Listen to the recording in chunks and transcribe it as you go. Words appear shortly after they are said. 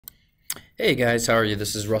Hey guys, how are you?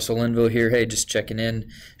 This is Russell Linville here. Hey, just checking in.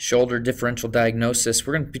 Shoulder differential diagnosis.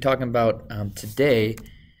 We're going to be talking about today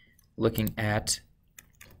looking at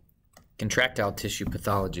contractile tissue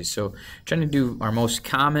pathology. So trying to do our most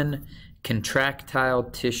common contractile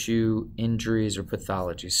tissue injuries or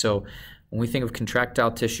pathologies. So when we think of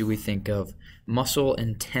contractile tissue, we think of muscle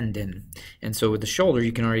and tendon. And so with the shoulder,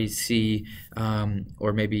 you can already see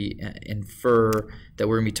or maybe infer that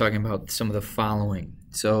we're going to be talking about some of the following.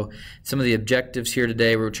 So some of the objectives here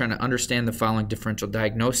today, we're trying to understand the following differential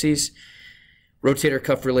diagnoses. Rotator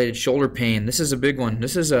cuff related shoulder pain. This is a big one.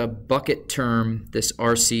 This is a bucket term, this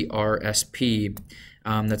RCRSP,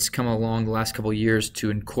 that's come along the last couple of years to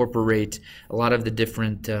incorporate a lot of the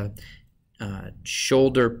different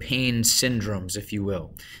shoulder pain syndromes, if you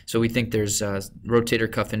will. So we think there's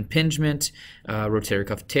rotator cuff impingement, rotator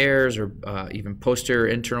cuff tears, or even posterior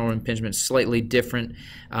internal impingement, slightly different.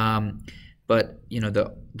 But you know,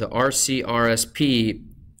 the RCRSP,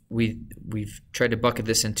 we've tried to bucket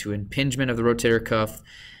this into impingement of the rotator cuff,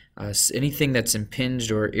 anything that's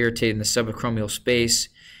impinged or irritated in the subacromial space,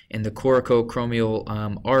 in the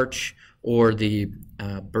coracoacromial arch, or the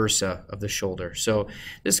bursa of the shoulder. So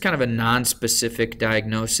this is kind of a non-specific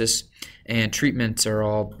diagnosis, and treatments are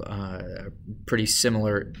all pretty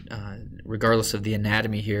similar regardless of the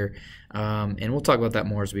anatomy here, and we'll talk about that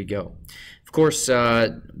more as we go. Of course,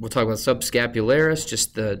 we'll talk about subscapularis,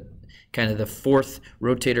 just the kind of the fourth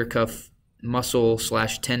rotator cuff muscle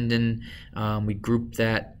slash tendon. We group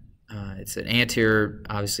that. It's an anterior,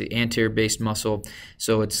 obviously anterior-based muscle,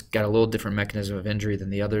 so it's got a little different mechanism of injury than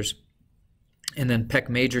the others. And then pec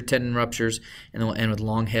major tendon ruptures, and then we'll end with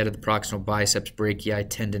long head of the proximal biceps brachii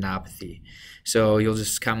tendinopathy. So you'll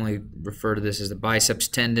just commonly refer to this as the biceps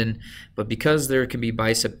tendon, but because there can be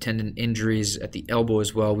bicep tendon injuries at the elbow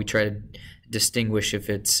as well, we try to distinguish if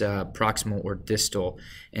it's proximal or distal.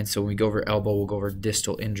 And so when we go over elbow, we'll go over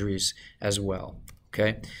distal injuries as well.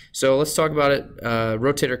 Okay, so let's talk about it.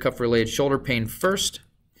 Rotator cuff related shoulder pain first.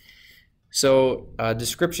 So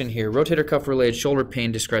description here, rotator cuff related shoulder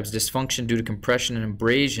pain describes dysfunction due to compression and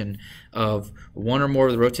abrasion of one or more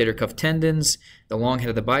of the rotator cuff tendons, the long head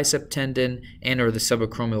of the bicep tendon, and or the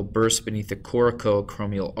subacromial bursa beneath the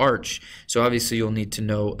coracoacromial arch. So obviously you'll need to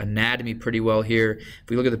know anatomy pretty well here. If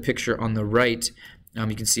we look at the picture on the right,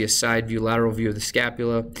 you can see a side view, lateral view of the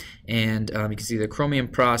scapula, and you can see the acromion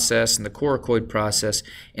process and the coracoid process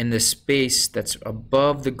in this space that's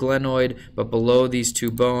above the glenoid but below these two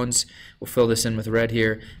bones. We'll fill this in with red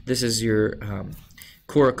here. This is your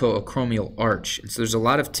coracoacromial arch. And so there's a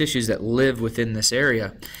lot of tissues that live within this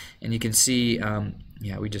area, and you can see,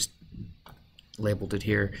 yeah, we just labeled it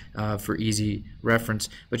here for easy reference.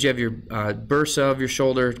 But you have your bursa of your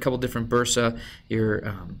shoulder, a couple different bursa,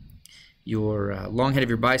 your long head of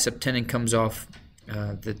your bicep tendon comes off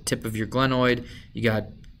the tip of your glenoid. You got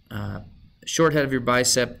short head of your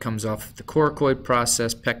bicep comes off the coracoid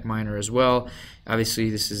process, pec minor as well.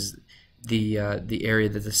 Obviously, this is the area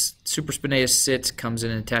that the supraspinatus sits, comes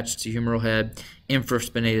in and attaches to humeral head.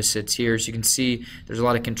 Infraspinatus sits here. So you can see there's a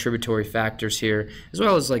lot of contributory factors here, as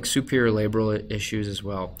well as like superior labral issues as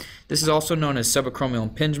well. This is also known as subacromial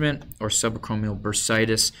impingement or subacromial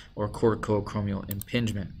bursitis or coracoacromial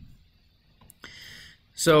impingement.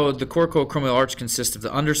 So the coracoacromial arch consists of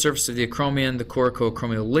the undersurface of the acromion, the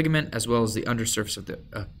coracoacromial ligament, as well as the undersurface of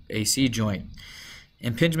the AC joint.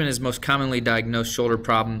 Impingement is most commonly diagnosed shoulder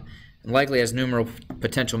problem and likely has numerous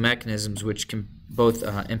potential mechanisms which can both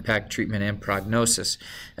impact treatment and prognosis.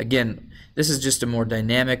 Again, this is just a more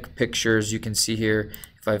dynamic picture. As you can see here,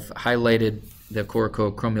 if I've highlighted the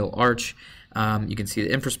coracoacromial arch, you can see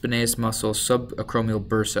the infraspinatus muscle, subacromial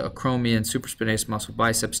bursa, acromion, supraspinatus muscle,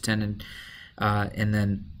 biceps tendon, and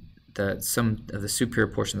then some of the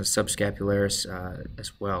superior portion of the subscapularis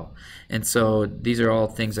as well. And so these are all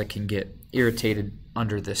things that can get irritated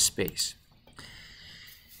under this space.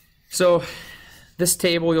 So this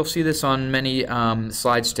table, you'll see this on many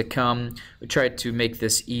slides to come. We tried to make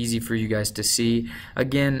this easy for you guys to see.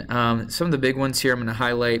 Again, some of the big ones here I'm going to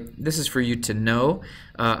highlight. This is for you to know.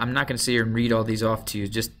 I'm not going to sit here and read all these off to you.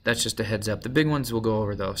 That's just a heads up. The big ones we'll go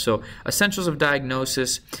over though. So essentials of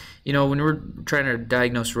diagnosis. You know, when we're trying to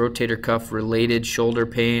diagnose rotator cuff related shoulder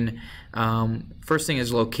pain, first thing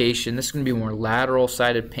is location. This is going to be more lateral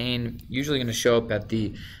sided pain. Usually going to show up at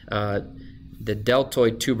the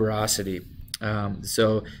deltoid tuberosity.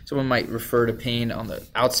 So someone might refer to pain on the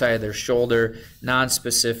outside of their shoulder,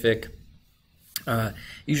 non-specific,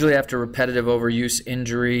 usually after repetitive overuse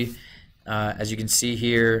injury. As you can see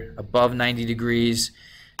here, above 90 degrees.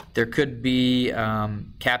 There could be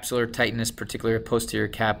capsular tightness, particularly posterior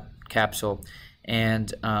capsule,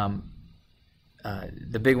 and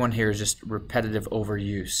the big one here is just repetitive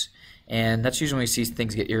overuse. And that's usually when we see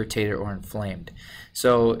things get irritated or inflamed.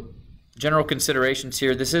 So general considerations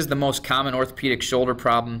here. This is the most common orthopedic shoulder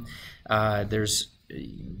problem.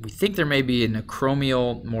 We think there may be an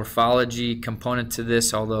acromial morphology component to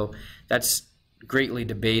this, although that's greatly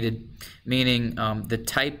debated, meaning the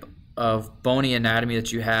type of bony anatomy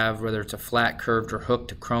that you have, whether it's a flat, curved, or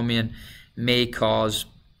hooked acromion, may cause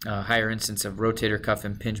higher incidence of rotator cuff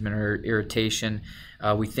impingement or irritation.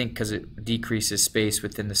 We think because it decreases space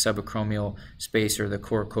within the subacromial space or the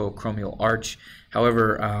coracoacromial arch.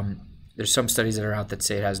 However, there's some studies that are out that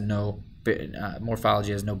say it has no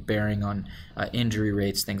morphology, has no bearing on injury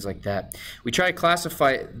rates, things like that. We try to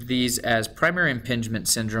classify these as primary impingement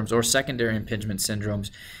syndromes or secondary impingement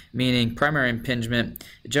syndromes, meaning primary impingement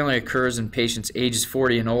generally occurs in patients ages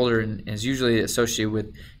 40 and older and is usually associated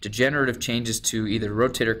with degenerative changes to either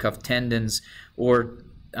rotator cuff tendons or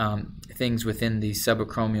things within the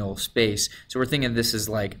subacromial space. So we're thinking this is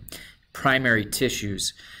like primary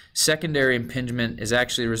tissues. Secondary impingement is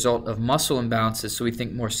actually a result of muscle imbalances, so we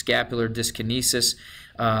think more scapular dyskinesis.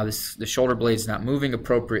 The shoulder blade is not moving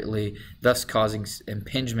appropriately, thus causing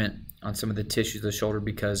impingement on some of the tissues of the shoulder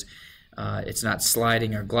because it's not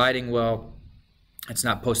sliding or gliding well, it's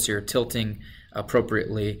not posterior tilting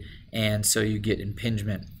appropriately, and so you get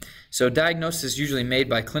impingement. So diagnosis is usually made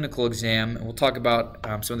by clinical exam, and we'll talk about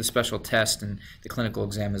some of the special tests and the clinical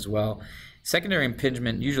exam as well. Secondary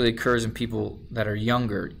impingement usually occurs in people that are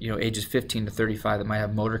younger, ages 15 to 35, that might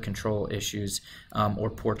have motor control issues or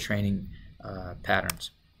poor training patterns.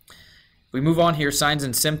 We move on here, signs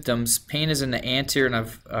and symptoms. Pain is in the anterior, and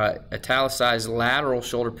I've italicized lateral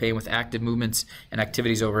shoulder pain with active movements and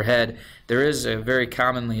activities overhead. There is very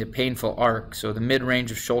commonly a painful arc, so the mid-range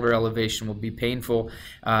of shoulder elevation will be painful.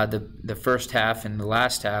 The first half and the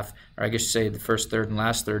last half, or I guess you say the first third and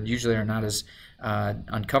last third, usually are not as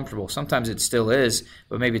uncomfortable. Sometimes it still is,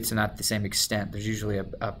 but maybe it's not the same extent. There's usually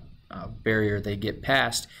a barrier they get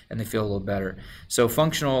past and they feel a little better. So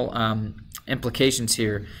functional implications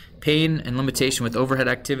here: pain and limitation with overhead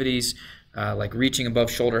activities like reaching above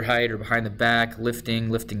shoulder height or behind the back, lifting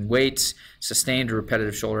weights, sustained or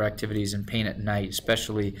repetitive shoulder activities, and pain at night,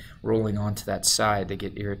 especially rolling onto that side. They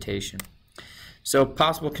get irritation. So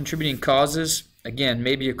possible contributing causes, again,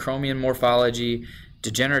 maybe acromion morphology,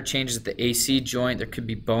 degenerative changes at the AC joint. There could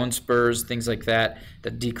be bone spurs, things like that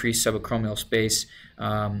decrease subacromial space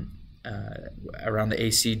around the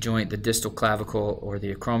AC joint, the distal clavicle, or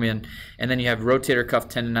the acromion. And then you have rotator cuff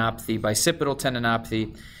tendinopathy, bicipital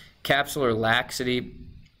tendinopathy, capsular laxity,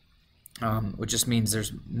 which just means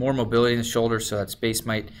there's more mobility in the shoulder, so that space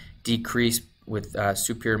might decrease with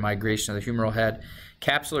superior migration of the humeral head.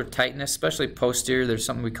 Capsular tightness, especially posterior, there's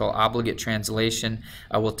something we call obligate translation.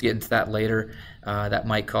 We'll get into that later. That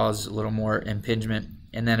might cause a little more impingement.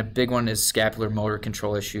 And then a big one is scapular motor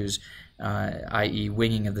control issues, i.e.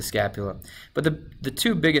 winging of the scapula. But the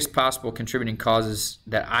two biggest possible contributing causes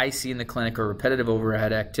that I see in the clinic are repetitive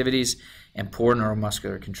overhead activities and poor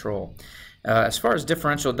neuromuscular control. As far as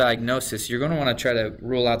differential diagnosis, you're going to want to try to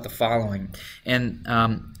rule out the following. And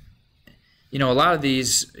a lot of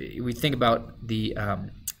these, we think about the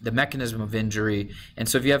mechanism of injury. And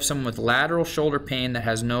so if you have someone with lateral shoulder pain that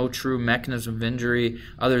has no true mechanism of injury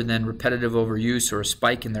other than repetitive overuse or a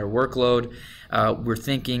spike in their workload, we're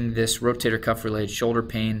thinking this rotator cuff related shoulder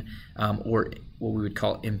pain or what we would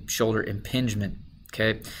call shoulder impingement.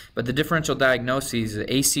 Okay, but the differential diagnoses: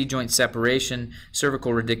 AC joint separation,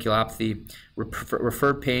 cervical radiculopathy,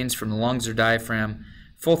 referred pains from the lungs or diaphragm,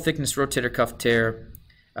 full thickness rotator cuff tear,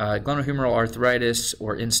 glenohumeral arthritis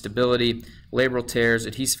or instability, labral tears,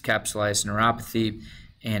 adhesive capsulitis neuropathy,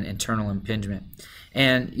 and internal impingement.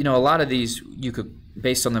 And a lot of these you could,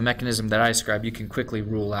 based on the mechanism that I described, you can quickly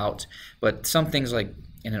rule out. But some things like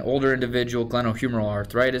in an older individual, glenohumeral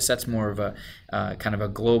arthritis, that's more of a kind of a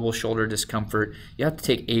global shoulder discomfort. You have to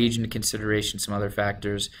take age into consideration, some other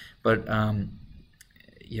factors. But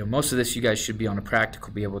most of this you guys should be on a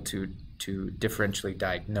practical, be able to differentially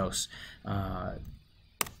diagnose.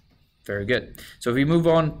 Very good. So if we move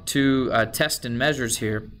on to test and measures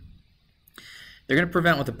here, they're going to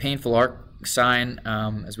prevent with a painful arc sign,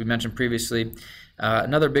 as we mentioned previously.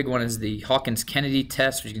 Another big one is the Hawkins-Kennedy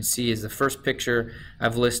test, which you can see is the first picture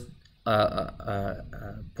I've put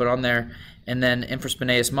on there. And then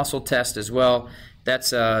infraspinatus muscle test as well.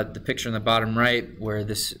 That's the picture in the bottom right where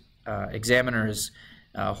this examiner is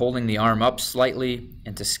holding the arm up slightly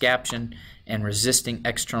into scaption and resisting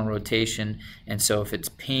external rotation. And so if it's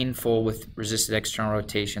painful with resisted external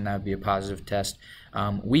rotation, that would be a positive test.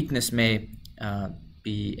 Weakness may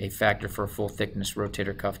be a factor for a full thickness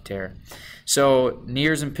rotator cuff tear. So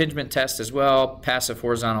Neer's impingement test as well, passive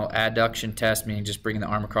horizontal adduction test, meaning just bringing the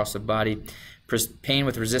arm across the body, pain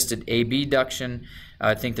with resisted abduction.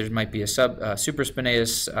 I think there might be a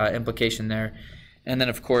supraspinatus implication there, and then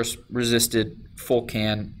of course resisted full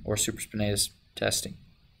can or supraspinatus testing.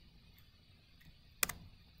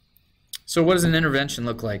 So what does an intervention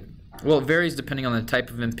look like? Well, it varies depending on the type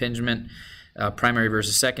of impingement, primary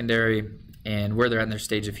versus secondary, and where they're at in their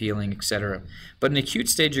stage of healing, etc. But in acute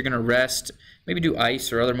stage, you're going to rest, maybe do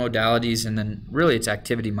ice or other modalities, and then really it's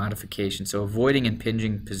activity modification, so avoiding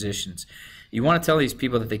impinging positions. You want to tell these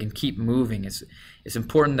people that they can keep moving. It's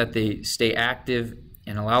important that they stay active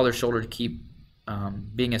and allow their shoulder to keep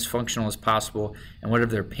being as functional as possible and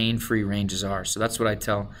whatever their pain-free ranges are. So that's what I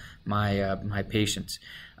tell my patients.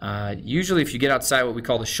 Usually if you get outside what we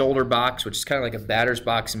call the shoulder box, which is kind of like a batter's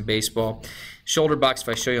box in baseball. Shoulder box, if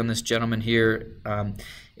I show you on this gentleman here,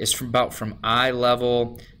 is from eye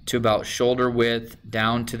level to about shoulder width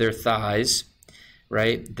down to their thighs,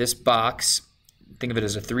 right? This box, think of it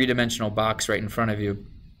as a three-dimensional box right in front of you.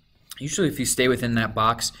 Usually if you stay within that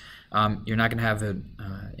box, you're not going to have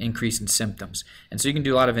an increase in symptoms. And so you can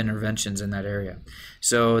do a lot of interventions in that area.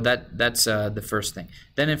 So that's the first thing.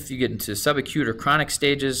 Then if you get into subacute or chronic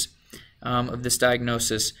stages of this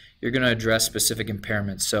diagnosis, you're going to address specific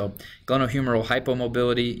impairments. So glenohumeral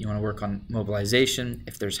hypomobility, you want to work on mobilization.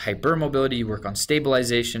 If there's hypermobility, you work on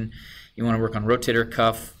stabilization. You want to work on rotator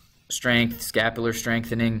cuff strength, scapular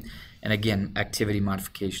strengthening, and again, activity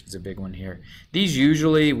modification is a big one here. These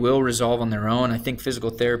usually will resolve on their own. I think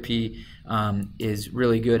physical therapy is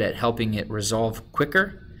really good at helping it resolve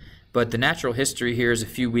quicker. But the natural history here is a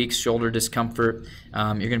few weeks shoulder discomfort.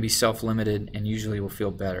 You're going to be self-limited and usually will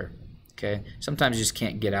feel better. Okay. Sometimes you just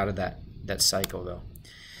can't get out of that cycle though.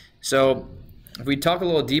 So if we talk a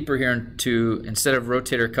little deeper here into, instead of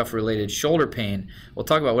rotator cuff related shoulder pain, we'll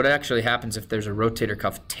talk about what actually happens if there's a rotator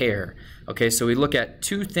cuff tear. Okay, so we look at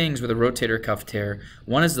two things with a rotator cuff tear.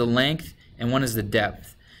 One is the length and one is the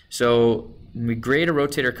depth. So when we grade a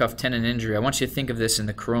rotator cuff tendon injury, I want you to think of this in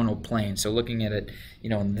the coronal plane. So looking at it,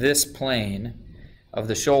 in this plane of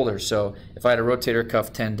the shoulder. So if I had a rotator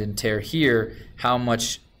cuff tendon tear here, how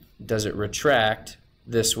much does it retract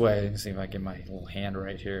this way? Let's see if I get my little hand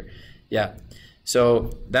right here. Yeah,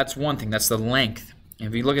 so that's one thing, that's the length. And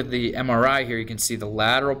if you look at the MRI here, you can see the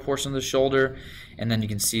lateral portion of the shoulder, and then you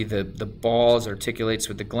can see the balls articulates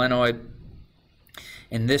with the glenoid.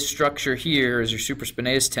 And this structure here is your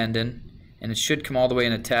supraspinatus tendon, and it should come all the way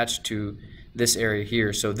and attach to this area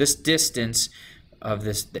here. So this distance of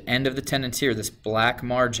the end of the tendons here, this black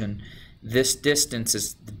margin, this distance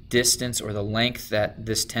is the distance or the length that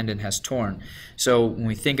this tendon has torn. So when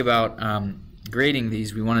we think about grading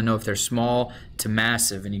these, we want to know if they're small to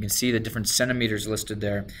massive, and you can see the different centimeters listed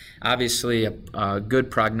there. Obviously, a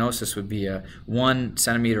good prognosis would be a 1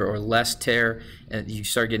 centimeter or less tear. You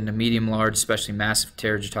start getting to medium, large, especially massive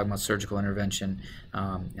tears. You're talking about surgical intervention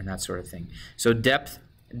and that sort of thing. So depth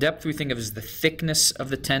we think of as the thickness of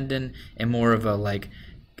the tendon and more of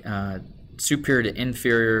a superior to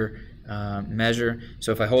inferior measure.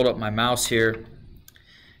 So if I hold up my mouse here,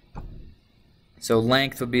 so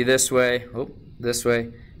length would be this way, this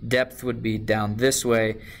way. Depth would be down this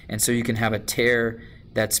way, and so you can have a tear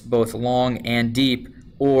that's both long and deep,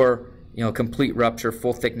 or complete rupture,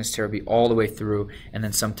 full thickness tear would be all the way through, and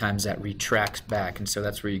then sometimes that retracts back, and so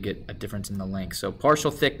that's where you get a difference in the length. So partial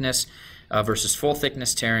thickness versus full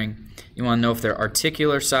thickness tearing. You want to know if they're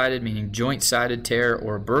articular-sided, meaning joint-sided tear,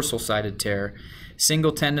 or bursal-sided tear.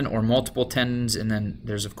 Single tendon or multiple tendons, and then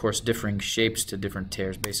there's of course differing shapes to different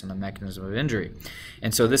tears based on the mechanism of injury.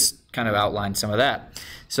 And so this kind of outlines some of that.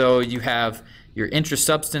 So you have your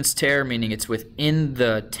intrasubstance tear, meaning it's within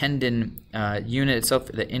the tendon unit itself,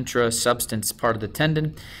 the intrasubstance part of the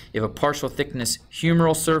tendon. You have a partial thickness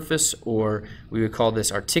humeral surface, or we would call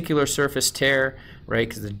this articular surface tear, right?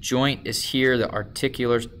 Because the joint is here, the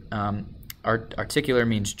articular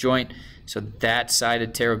means joint, so that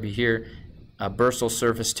sided tear would be here. A bursal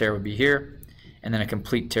surface tear would be here, and then a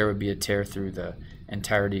complete tear would be a tear through the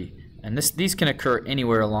entirety. And these can occur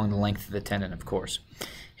anywhere along the length of the tendon, of course.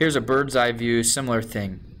 Here's a bird's eye view, similar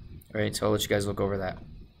thing, right? So I'll let you guys look over that.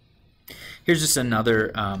 Here's just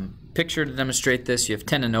another picture to demonstrate this. You have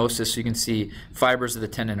tendinosis, so you can see fibers of the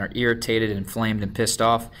tendon are irritated, inflamed, and pissed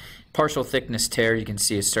off. Partial thickness tear, you can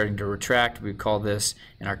see it's starting to retract. We call this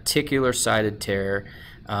an articular sided tear.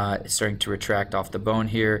 It's starting to retract off the bone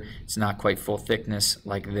here. It's not quite full thickness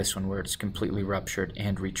like this one where it's completely ruptured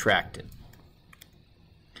and retracted.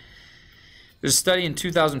 There's a study in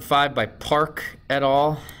 2005 by Park et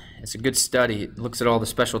al. It's a good study. It looks at all the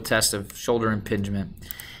special tests of shoulder impingement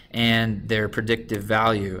and their predictive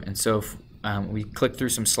value. And so if we click through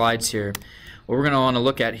some slides here, what we're going to want to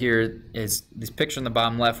look at here is this picture in the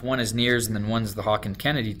bottom left. One is Neer's and then one's the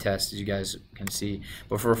Hawkins-Kennedy test, as you guys can see.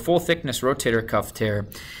 But for a full thickness rotator cuff tear,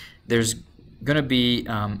 there's going to be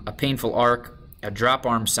a painful arc, a drop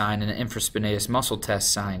arm sign, and an infraspinatus muscle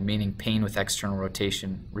test sign, meaning pain with external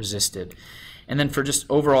rotation resisted. And then for just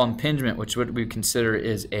overall impingement, which what we consider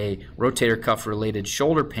is a rotator cuff related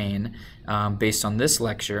shoulder pain, based on this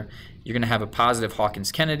lecture, you're going to have a positive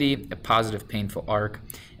Hawkins-Kennedy, a positive painful arc,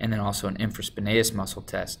 and then also an infraspinatus muscle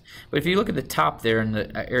test. But if you look at the top there in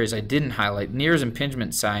the areas I didn't highlight, Neer's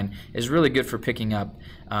impingement sign is really good for picking up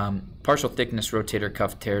partial thickness rotator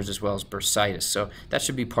cuff tears as well as bursitis. So that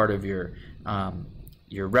should be part of your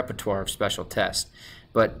repertoire of special tests.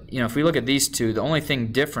 But if we look at these two, the only thing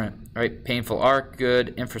different, right? Painful arc,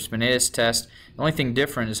 good. Infraspinatus test. The only thing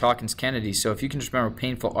different is Hawkins-Kennedy. So if you can just remember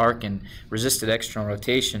painful arc and resisted external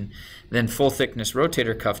rotation, then full thickness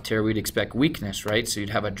rotator cuff tear, we'd expect weakness, right? So you'd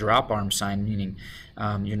have a drop arm sign, meaning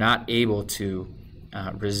you're not able to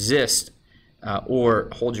resist or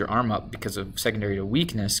hold your arm up because of secondary to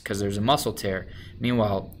weakness because there's a muscle tear.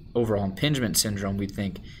 Meanwhile, overall impingement syndrome, we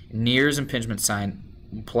think Neer's impingement sign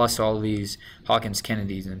plus all of these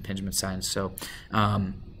Hawkins-Kennedy's impingement signs. So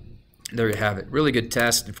there you have it. Really good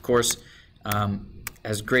test. Of course,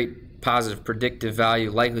 has great positive predictive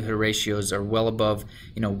value. Likelihood ratios are well above,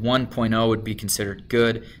 1.0 would be considered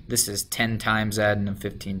good. This is 10 times that and then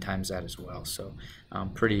 15 times that as well. So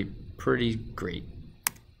pretty great.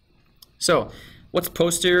 So what's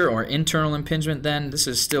posterior or internal impingement then? This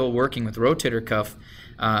is still working with rotator cuff,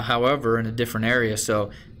 however, in a different area.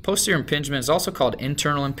 So posterior impingement is also called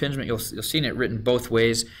internal impingement. You'll see it written both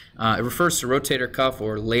ways. It refers to rotator cuff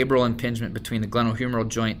or labral impingement between the glenohumeral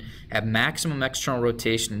joint at maximum external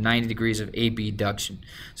rotation and 90 degrees of abduction.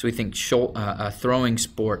 So we think throwing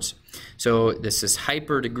sports. So this is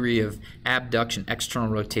hyper degree of abduction, external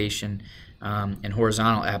rotation, and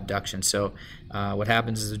horizontal abduction. So what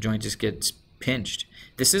happens is the joint just gets pinched.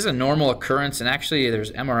 This is a normal occurrence, and actually there's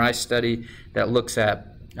an MRI study that looks at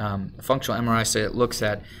a functional MRI study that looks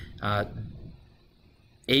at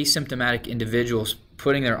asymptomatic individuals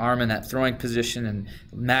putting their arm in that throwing position, and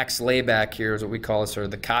max layback here is what we call sort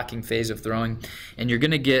of the cocking phase of throwing, and you're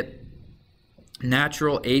going to get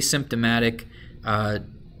natural asymptomatic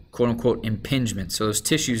quote-unquote impingement. So those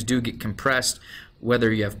tissues do get compressed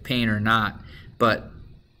whether you have pain or not, but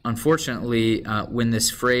unfortunately when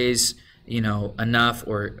this phrase enough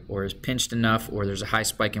or is pinched enough or there's a high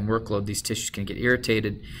spike in workload, these tissues can get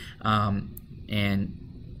irritated and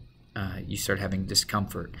you start having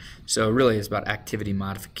discomfort. So really it's about activity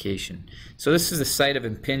modification. So this is the site of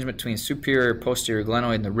impingement between superior and posterior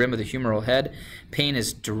glenoid and the rim of the humeral head. Pain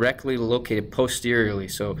is directly located posteriorly.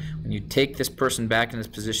 So when you take this person back in this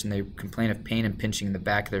position, they complain of pain and pinching in the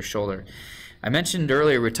back of their shoulder. I mentioned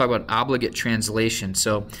earlier we talked about obligate translation.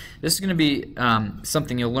 So this is going to be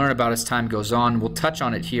something you'll learn about as time goes on. We'll touch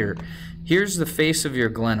on it here. Here's the face of your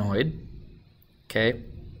glenoid. Okay.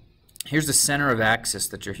 Here's the center of axis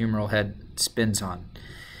that your humeral head spins on.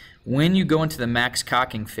 When you go into the max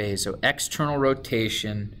cocking phase, so external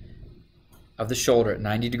rotation of the shoulder at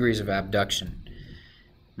 90 degrees of abduction,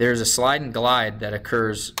 there's a slide and glide that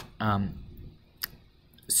occurs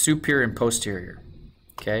superior and posterior.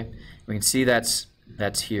 Okay. We can see that's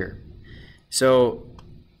here. So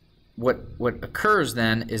what occurs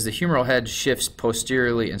then is the humeral head shifts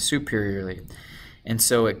posteriorly and superiorly, and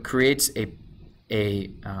so it creates a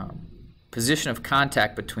position of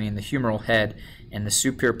contact between the humeral head and the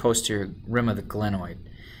superior posterior rim of the glenoid.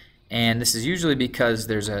 And this is usually because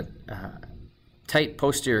there's a tight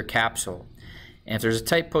posterior capsule. And if there's a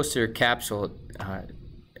tight posterior capsule,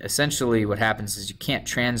 essentially what happens is you can't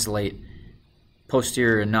translate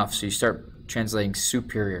posterior enough, so you start translating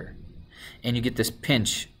superior, and you get this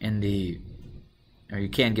pinch you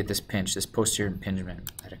can get this pinch, this posterior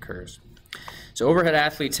impingement that occurs. So overhead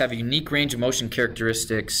athletes have a unique range of motion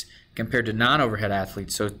characteristics compared to non-overhead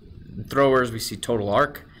athletes. So in throwers, we see total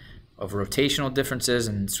arc of rotational differences,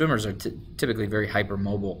 and swimmers are typically very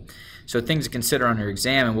hypermobile. So things to consider on your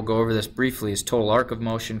exam, and we'll go over this briefly, is total arc of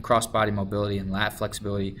motion, cross-body mobility, and lat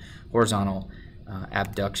flexibility, horizontal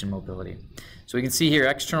abduction mobility. So we can see here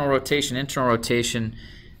external rotation, internal rotation.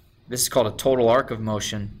 This is called a total arc of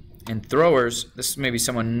motion. In throwers, this is maybe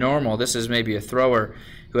someone normal. This is maybe a thrower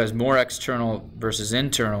who has more external versus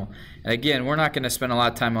internal. And again, we're not going to spend a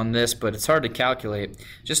lot of time on this, but it's hard to calculate.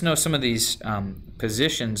 Just know some of these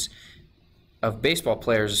positions of baseball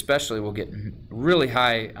players especially will get really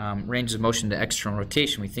high ranges of motion to external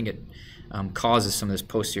rotation. We think it causes some of this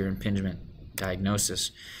posterior impingement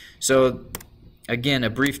diagnosis. So again, a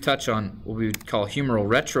brief touch on what we would call humeral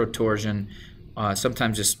retrotorsion,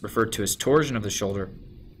 sometimes just referred to as torsion of the shoulder,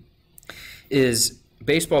 is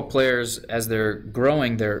baseball players, as they're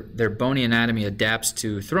growing, their bony anatomy adapts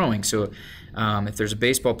to throwing. So if there's a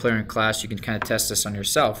baseball player in class, you can kind of test this on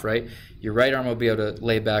yourself, right? Your right arm will be able to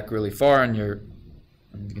lay back really far, and you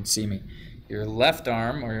can see me. Your left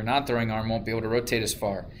arm, or your non-throwing arm, won't be able to rotate as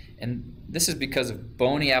far. And this is because of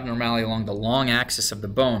bony abnormality along the long axis of the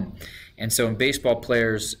bone. And so in baseball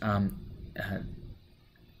players,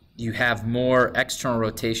 you have more external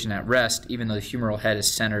rotation at rest, even though the humeral head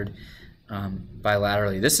is centered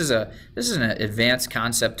bilaterally. This is an advanced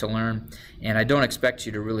concept to learn, and I don't expect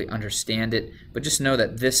you to really understand it, but just know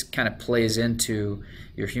that this kind of plays into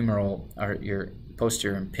your humeral or your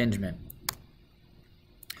posterior impingement.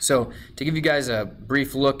 So to give you guys a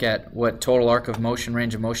brief look at what total arc of motion,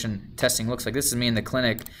 range of motion testing looks like, this is me in the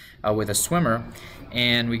clinic with a swimmer,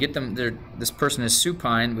 and we get them, this person is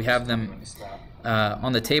supine, we have them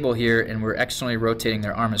on the table here, and we're externally rotating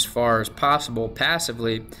their arm as far as possible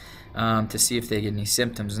passively to see if they get any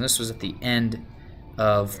symptoms. And this was at the end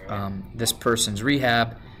of this person's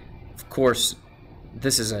rehab. Of course,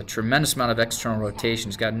 this is a tremendous amount of external rotation.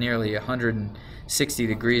 She's got nearly 160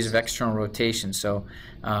 degrees of external rotation. So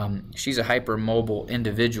she's a hypermobile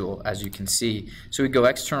individual, as you can see. So we go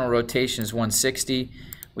external rotation is 160.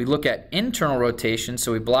 We look at internal rotation,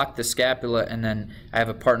 so we block the scapula, and then I have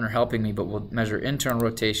a partner helping me, but we'll measure internal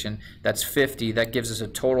rotation. That's 50. That gives us a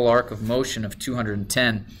total arc of motion of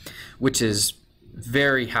 210, which is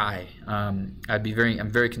very high. I'm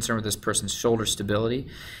very concerned with this person's shoulder stability.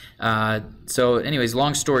 So anyways,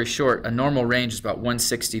 long story short, a normal range is about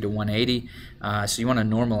 160 to 180, so you want to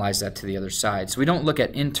normalize that to the other side. So we don't look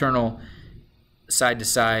at internal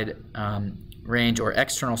side-to-side range or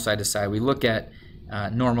external side-to-side. We look at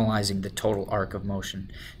normalizing the total arc of motion.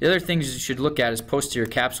 The other things you should look at is posterior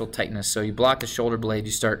capsule tightness. So you block the shoulder blade,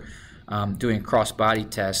 you start doing a cross-body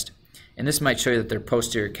test, and this might show you that their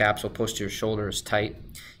posterior capsule, posterior shoulder is tight.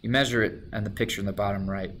 You measure it in the picture in the bottom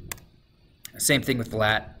right. Same thing with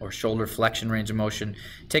lat or shoulder flexion range of motion.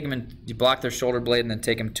 Take them in, you block their shoulder blade, and then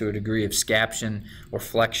take them to a degree of scaption or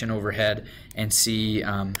flexion overhead and see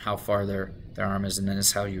how far their arm is, and then this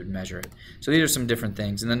is how you would measure it. So these are some different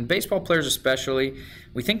things. And then baseball players especially,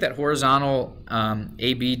 we think that horizontal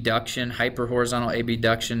abduction, hyperhorizontal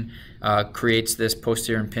abduction creates this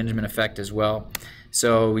posterior impingement effect as well.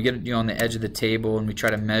 So we get you on the edge of the table, and we try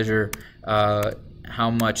to measure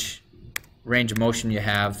how much range of motion you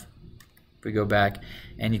have. If we go back,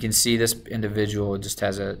 and you can see this individual just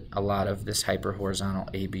has a lot of this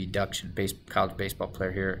hyperhorizontal abduction, college baseball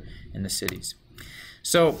player here in the cities.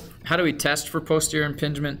 So how do we test for posterior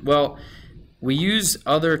impingement? Well, we use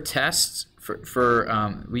other tests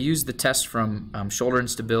we use the test from shoulder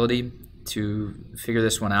instability to figure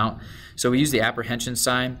this one out. So we use the apprehension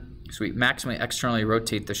sign. So we maximally externally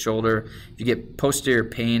rotate the shoulder. If you get posterior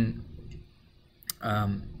pain,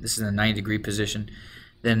 this is in a 90-degree position,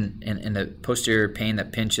 then in the posterior pain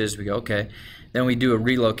that pinches, we go, okay. Then we do a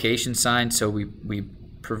relocation sign, so we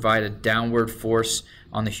provide a downward force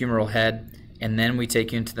on the humeral head, and then we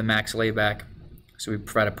take you into the max layback. So we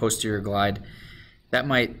provide a posterior glide. That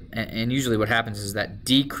might, and usually what happens is that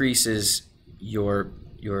decreases your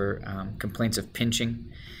complaints of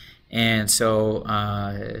pinching, and so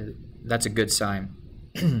that's a good sign.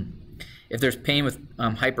 If there's pain with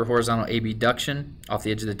hyperhorizontal abduction off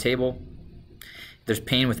the edge of the table, if there's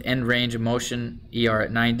pain with end range of motion, ER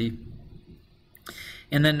at 90.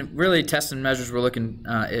 And then really tests and measures, we're looking,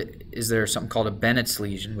 is there something called a Bennett's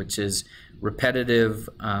lesion, which is repetitive,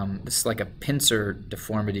 this is like a pincer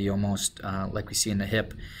deformity almost, like we see in the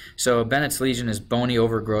hip. So Bennett's lesion is bony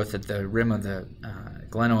overgrowth at the rim of the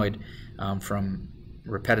glenoid from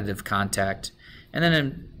repetitive contact. And then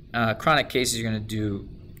in chronic cases, you're going to do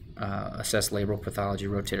assess labral pathology,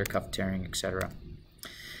 rotator cuff tearing, etc.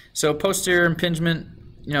 So posterior impingement,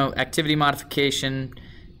 activity modification,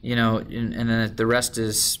 and then the rest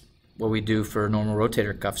is what we do for normal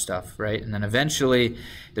rotator cuff stuff, right? And then eventually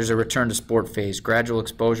there's a return to sport phase, gradual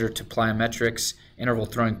exposure to plyometrics, interval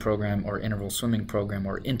throwing program, or interval swimming program,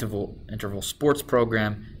 or interval sports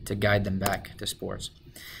program to guide them back to sports.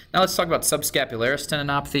 Now let's talk about subscapularis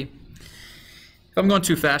tendinopathy. If I'm going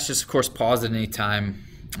too fast, just of course pause at any time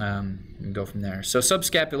and go from there. So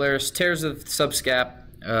subscapularis, tears of the subscap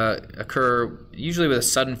occur usually with a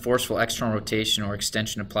sudden forceful external rotation or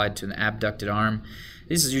extension applied to an abducted arm.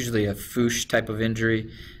 This is usually a Fuchs type of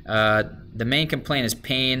injury. The main complaint is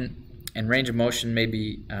pain, and range of motion may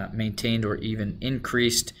be maintained or even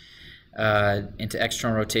increased. into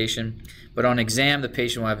external rotation. But on exam, the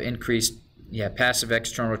patient will have increased passive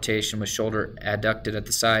external rotation with shoulder adducted at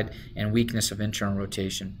the side and weakness of internal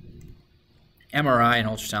rotation. MRI and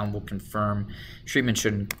ultrasound will confirm. Treatment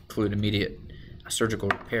should include immediate surgical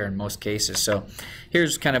repair in most cases. So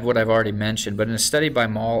here's kind of what I've already mentioned, but in a study by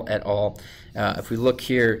Mall et al., if we look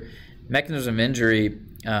here, mechanism of injury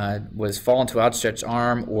was fall into outstretched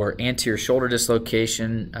arm or anterior shoulder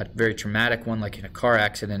dislocation, a very traumatic one like in a car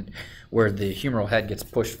accident where the humeral head gets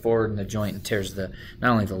pushed forward in the joint and tears not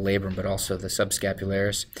only the labrum but also the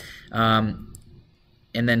subscapularis.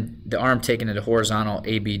 And then the arm taken into horizontal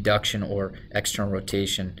abduction or external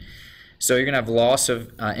rotation. So you're going to have loss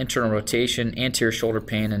of internal rotation, anterior shoulder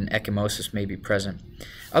pain, and ecchymosis may be present.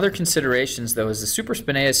 Other considerations, though, is the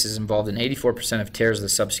supraspinatus is involved in 84% of tears of the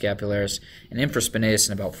subscapularis and infraspinatus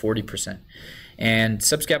in about 40%. And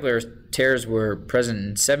subscapular tears were present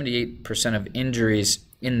in 78% of injuries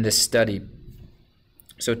in this study.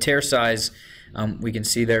 So tear size, we can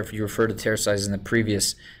see there if you refer to tear size in the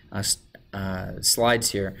previous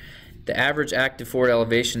slides here. The average active forward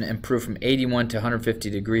elevation improved from 81 to 150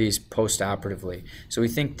 degrees post-operatively. So we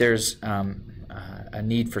think there's a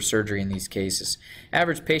need for surgery in these cases.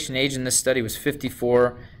 Average patient age in this study was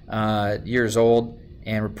 54 years old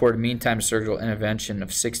and reported mean time to surgical intervention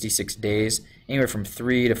of 66 days, anywhere from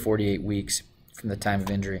 3 to 48 weeks from the time of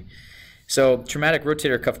injury. So traumatic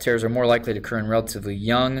rotator cuff tears are more likely to occur in relatively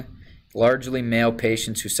young, largely male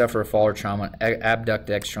patients who suffer a fall or trauma,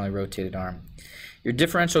 abducted externally rotated arm. Your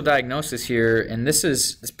differential diagnosis here, and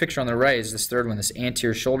this picture on the right is this third one, this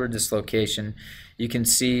anterior shoulder dislocation. You can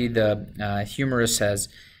see the humerus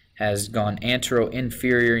has gone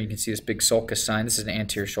antero-inferior. You can see this big sulcus sign. This is an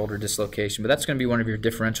anterior shoulder dislocation, but that's going to be one of your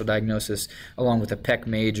differential diagnoses along with a pec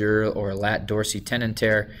major or a lat dorsi tendon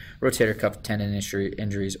tear, rotator cuff tendon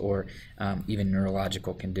injuries, or even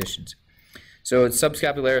neurological conditions. So it's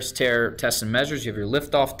subscapularis tear tests and measures. You have your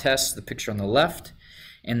lift-off test, the picture on the left,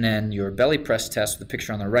 and then your belly press test, the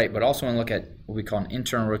picture on the right. But also want to look at what we call an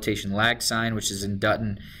internal rotation lag sign, which is in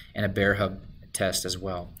Dutton, and a bear hug test as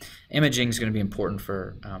well. Imaging is going to be important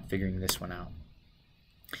for figuring this one out.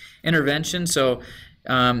 Intervention. So,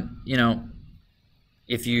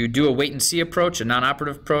 if you do a wait-and-see approach, a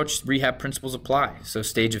non-operative approach, rehab principles apply. So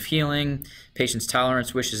stage of healing, patient's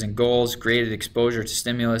tolerance, wishes, and goals, graded exposure to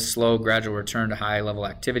stimulus, slow, gradual return to high-level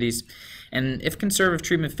activities. And if conservative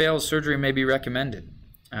treatment fails, surgery may be recommended.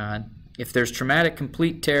 If there's traumatic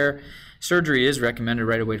complete tear, surgery is recommended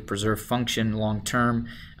right away to preserve function long-term.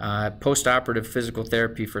 Post-operative physical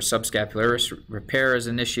therapy for subscapularis repair is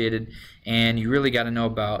initiated, and you really got to know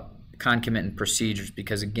about concomitant procedures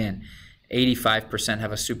because, again, 85%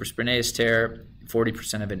 have a supraspinatus tear,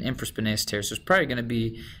 40% have an infraspinatus tear, so it's probably going to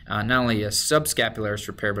be not only a subscapularis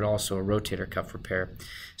repair but also a rotator cuff repair.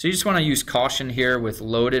 So you just want to use caution here with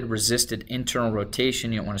loaded, resisted internal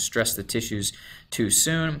rotation. You don't want to stress the tissues too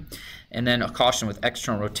soon. And then a caution with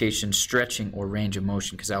external rotation, stretching, or range of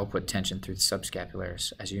motion because that will put tension through the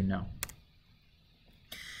subscapularis, as you know.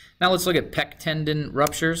 Now let's look at pec tendon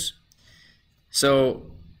ruptures.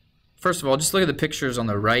 So first of all, just look at the pictures on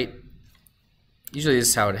the right. Usually this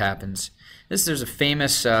is how it happens. There's a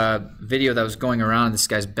famous video that was going around. This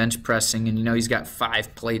guy's bench pressing, and he's got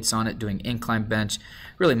 5 plates on it doing incline bench.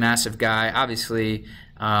 Really massive guy. Obviously,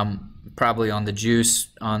 probably on the juice,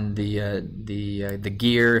 on the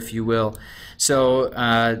gear, if you will.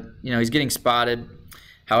 So he's getting spotted.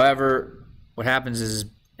 However, what happens is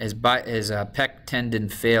a pec tendon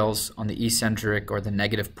fails on the eccentric or the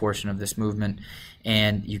negative portion of this movement,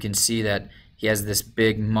 and you can see that he has this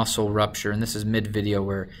big muscle rupture, and this is mid-video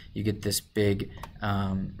where you get this big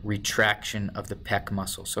retraction of the pec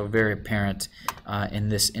muscle. So very apparent in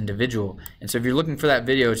this individual. And so if you're looking for that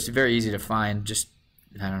video, it's very easy to find. Just,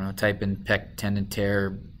 I don't know, type in pec tendon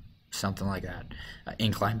tear, something like that,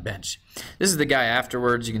 incline bench. This is the guy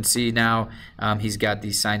afterwards. You can see now he's got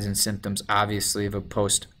these signs and symptoms, obviously, of a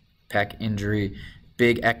post-pec injury,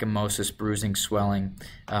 big ecchymosis, bruising, swelling,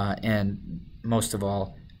 and most of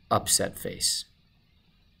all, upset face.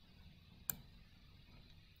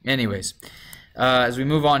 Anyways, as we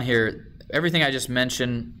move on here, everything I just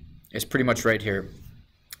mentioned is pretty much right here.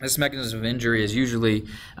 This mechanism of injury is usually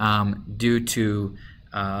due to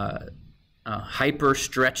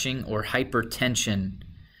hyperstretching or hypertension,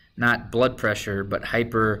 not blood pressure, but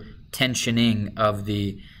hypertensioning of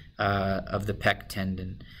the pec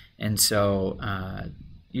tendon, and so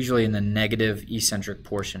usually in the negative eccentric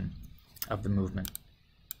portion of the movement.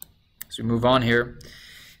 So we move on here.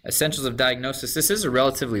 Essentials of diagnosis. This is a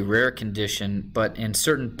relatively rare condition, but in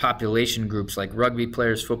certain population groups like rugby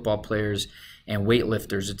players, football players, and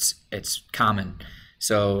weightlifters, it's common.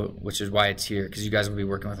 So, which is why it's here, because you guys will be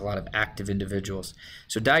working with a lot of active individuals.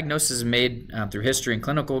 So diagnosis is made through history and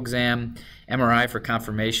clinical exam, MRI for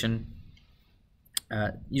confirmation,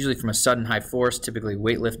 usually from a sudden high force, typically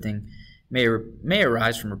weightlifting, may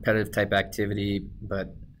arise from repetitive type activity,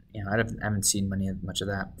 but I haven't seen much of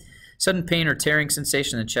that. Sudden pain or tearing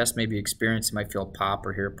sensation in the chest may be experienced. You might feel a pop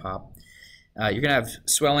or hear a pop. You're going to have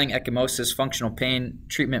swelling, ecchymosis, functional pain.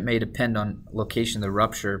 Treatment may depend on location of the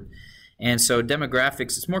rupture. And so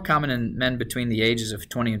demographics, it's more common in men between the ages of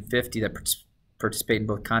 20 and 50 that participate in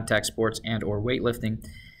both contact sports and or weightlifting.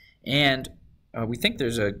 And we think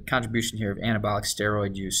there's a contribution here of anabolic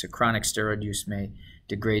steroid use. So chronic steroid use may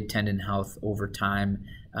degrade tendon health over time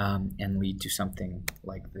and lead to something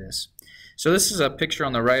like this. So this is a picture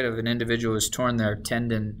on the right of an individual who's torn their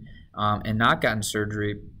tendon and not gotten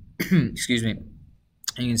surgery. Excuse me.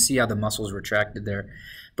 And you can see how the muscles retracted there.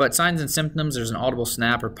 But signs and symptoms, there's an audible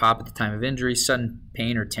snap or pop at the time of injury, sudden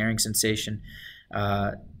pain or tearing sensation,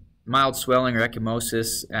 mild swelling or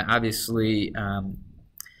ecchymosis. Obviously,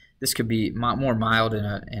 this could be more mild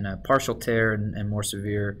in a partial tear and more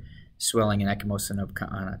severe swelling and ecchymosis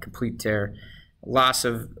on a complete tear. Loss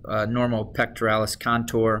of normal pectoralis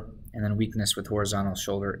contour, and then weakness with horizontal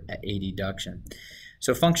shoulder adduction.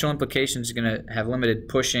 So functional implications are going to have limited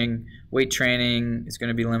pushing, weight training is going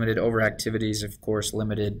to be limited, overactivities, of course,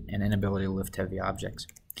 limited, and inability to lift heavy objects.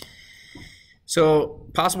 So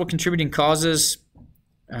possible contributing causes,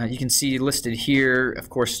 you can see listed here. Of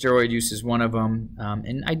course, steroid use is one of them,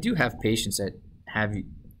 and I do have patients that have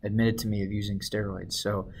admitted to me of using steroids.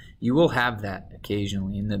 So you will have that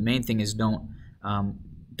occasionally, and the main thing is don't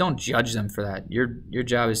judge them for that. Your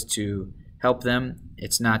job is to help them.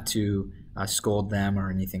 It's not to scold them or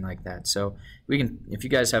anything like that. So we can, if you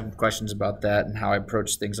guys have questions about that and how I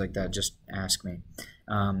approach things like that, just ask me.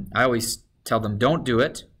 I always tell them don't do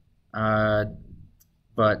it,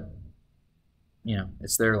 but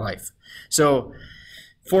it's their life. So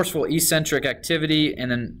forceful eccentric activity, and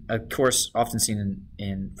then of course often seen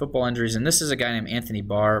in football injuries. And this is a guy named Anthony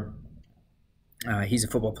Barr. He's a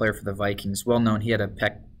football player for the Vikings. Well known. He had a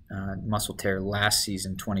pec muscle tear last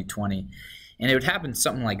season, 2020. And it would happen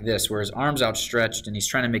something like this, where his arm's outstretched and he's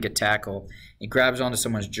trying to make a tackle. He grabs onto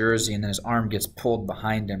someone's jersey and then his arm gets pulled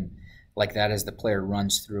behind him like that as the player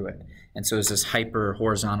runs through it. And so it's this hyper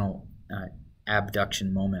horizontal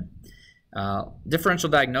abduction moment.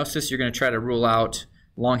 Differential diagnosis, you're going to try to rule out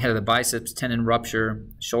long head of the biceps, tendon rupture,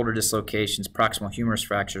 shoulder dislocations, proximal humerus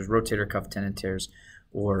fractures, rotator cuff tendon tears,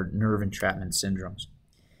 or nerve entrapment syndromes.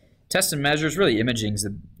 Tests and measures, really imaging is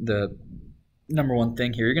the number one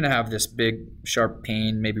thing here. You're going to have this big, sharp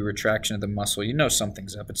pain, maybe retraction of the muscle. You know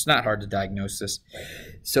something's up. It's not hard to diagnose this.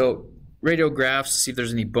 So radiographs, see if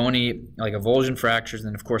there's any bony, like avulsion fractures, and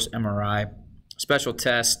then of course MRI. Special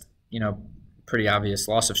test, pretty obvious.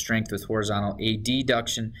 Loss of strength with horizontal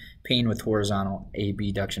adduction, pain with horizontal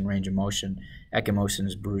abduction, range of motion,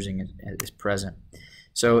 ecchymosis, bruising is present.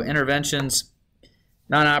 So interventions,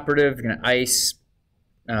 non-operative, you're going to ice,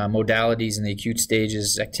 modalities in the acute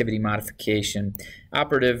stages, activity modification.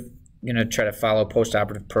 Operative, you're going to try to follow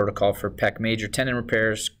post-operative protocol for pec major tendon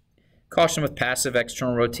repairs. Caution with passive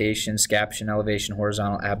external rotation, scaption, elevation,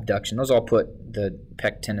 horizontal abduction. Those all put the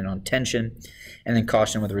pec tendon on tension. And then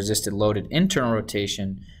caution with resisted loaded internal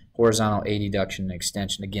rotation, horizontal adduction, and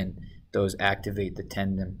extension. Again, those activate the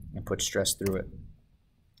tendon and put stress through it.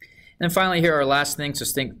 And then finally, here are our last things.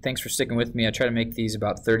 So thanks for sticking with me. I try to make these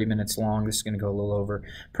about 30 minutes long. This is going to go a little over.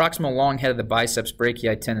 Proximal long head of the biceps,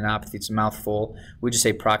 brachii tendinopathy. It's a mouthful. We just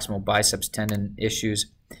say proximal biceps tendon issues.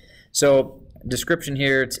 So description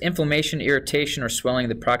here, it's inflammation, irritation, or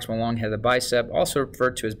swelling of the proximal long head of the bicep, also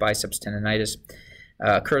referred to as biceps tendonitis.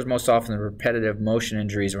 Occurs most often in repetitive motion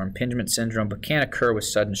injuries or impingement syndrome, but can occur with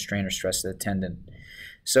sudden strain or stress of the tendon.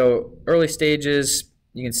 So early stages,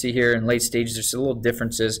 you can see here, in late stages, there's a little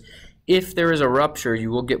differences. If there is a rupture, you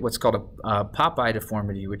will get what's called a Popeye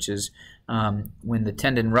deformity, which is when the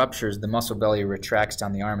tendon ruptures, the muscle belly retracts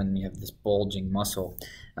down the arm, and then you have this bulging muscle,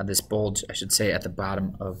 this bulge, I should say, at the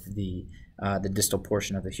bottom of the distal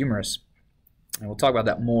portion of the humerus. And we'll talk about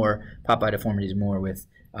that more, Popeye deformities more with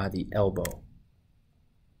the elbow.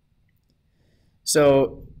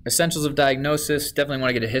 So essentials of diagnosis, definitely want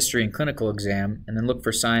to get a history and clinical exam, and then look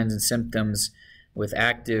for signs and symptoms with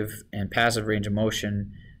active and passive range of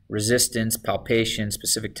motion, resistance, palpation,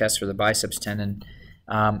 specific tests for the biceps tendon.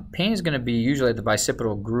 Pain is going to be usually at the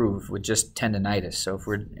bicipital groove with just tendonitis. So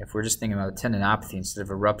if we're just thinking about a tendinopathy instead of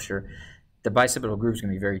a rupture, the bicipital groove is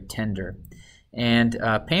going to be very tender. And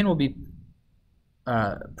pain will be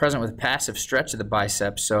present with passive stretch of the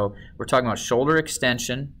biceps. So we're talking about shoulder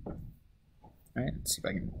extension. Right? Let's see if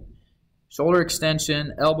I can Shoulder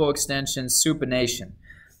extension, elbow extension, supination.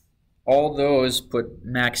 All those put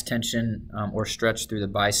max tension or stretch through the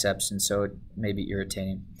biceps, and so it may be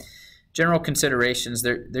irritating. General considerations,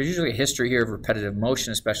 there's usually a history here of repetitive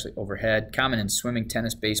motion, especially overhead, common in swimming,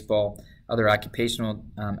 tennis, baseball, other occupational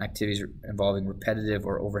activities involving repetitive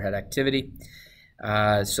or overhead activity.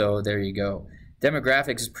 So there you go.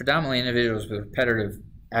 Demographics is predominantly individuals with repetitive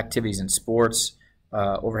activities in sports,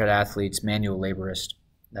 overhead athletes, manual laborists,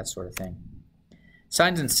 that sort of thing.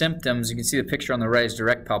 Signs and symptoms, you can see the picture on the right is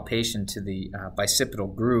direct palpation to the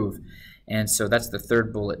bicipital groove. And so that's the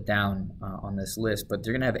third bullet down on this list. But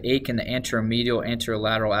they're going to have ache in the anteromedial,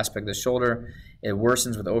 anterolateral aspect of the shoulder. It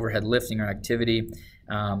worsens with overhead lifting or activity.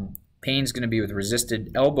 Pain is going to be with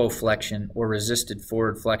resisted elbow flexion or resisted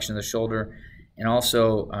forward flexion of the shoulder, and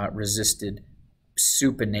also resisted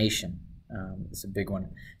supination. It's a big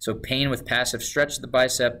one. So pain with passive stretch of the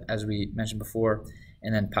bicep, as we mentioned before,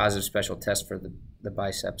 and then positive special test for the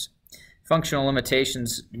biceps. Functional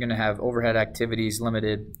limitations, you're going to have overhead activities,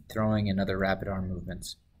 limited throwing, and other rapid arm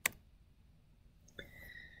movements.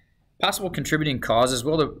 Possible contributing causes,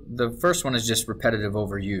 well, the first one is just repetitive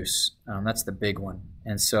overuse. That's the big one.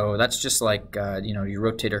 And so that's just like your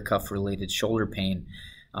rotator cuff related shoulder pain.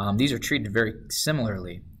 These are treated very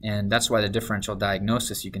similarly, and that's why the differential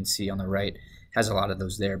diagnosis you can see on the right has a lot of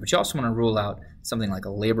those there. But you also want to rule out something like a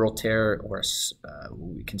labral tear or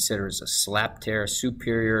what we consider as a slap tear,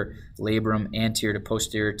 superior labrum anterior to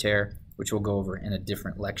posterior tear, which we'll go over in a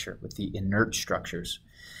different lecture with the inert structures.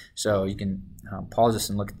 So you can pause this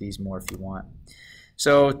and look at these more if you want.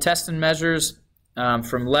 So test and measures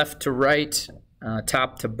from left to right,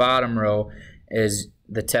 top to bottom row is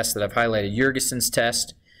the test that I've highlighted. Jurgensen's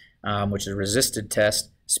test, which is a resisted test.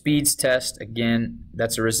 Speed's test, again,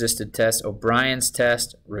 that's a resisted test. O'Brien's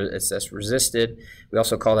test, that's resisted. We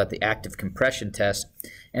also call that the active compression test.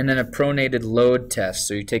 And then a pronated load test.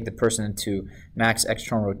 So you take the person into max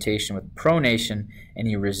external rotation with pronation, and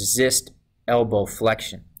you resist elbow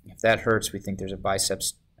flexion. If that hurts, we think there's a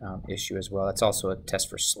biceps issue as well. That's also a test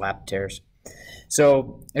for slap tears.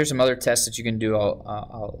 So there's some other tests that you can do.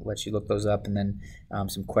 I'll let you look those up, and then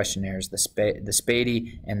some questionnaires, the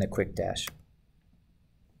Spady and the Quick Dash.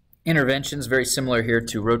 Interventions, very similar here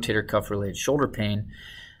to rotator cuff related shoulder pain.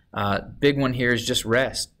 Big one here is just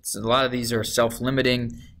rest. So a lot of these are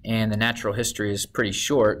self-limiting, and the natural history is pretty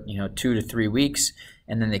short, 2 to 3 weeks,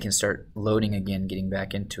 and then they can start loading again, getting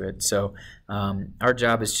back into it. So our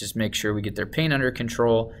job is just make sure we get their pain under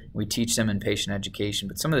control. We teach them in patient education,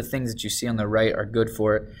 but some of the things that you see on the right are good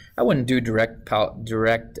for it. I wouldn't do direct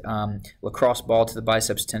lacrosse ball to the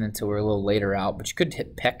biceps tendon until we're a little later out, but you could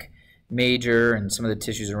hit pec major and some of the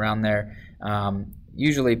tissues around there.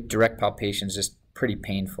 Usually direct palpation is just pretty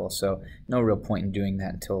painful, so no real point in doing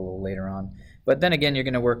that until a little later on. But then again, you're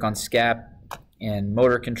going to work on scap and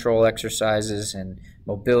motor control exercises and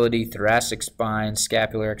mobility, thoracic spine,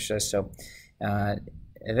 scapular exercise. So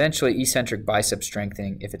eventually eccentric bicep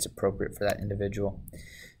strengthening if it's appropriate for that individual.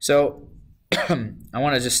 So I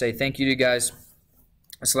want to just say thank you to you guys.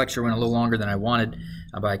 This lecture went a little longer than I wanted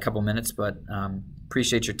by a couple minutes, but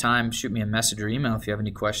appreciate your time. Shoot me a message or email if you have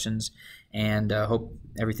any questions, and hope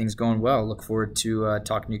everything's going well. Look forward to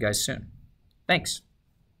talking to you guys soon. Thanks.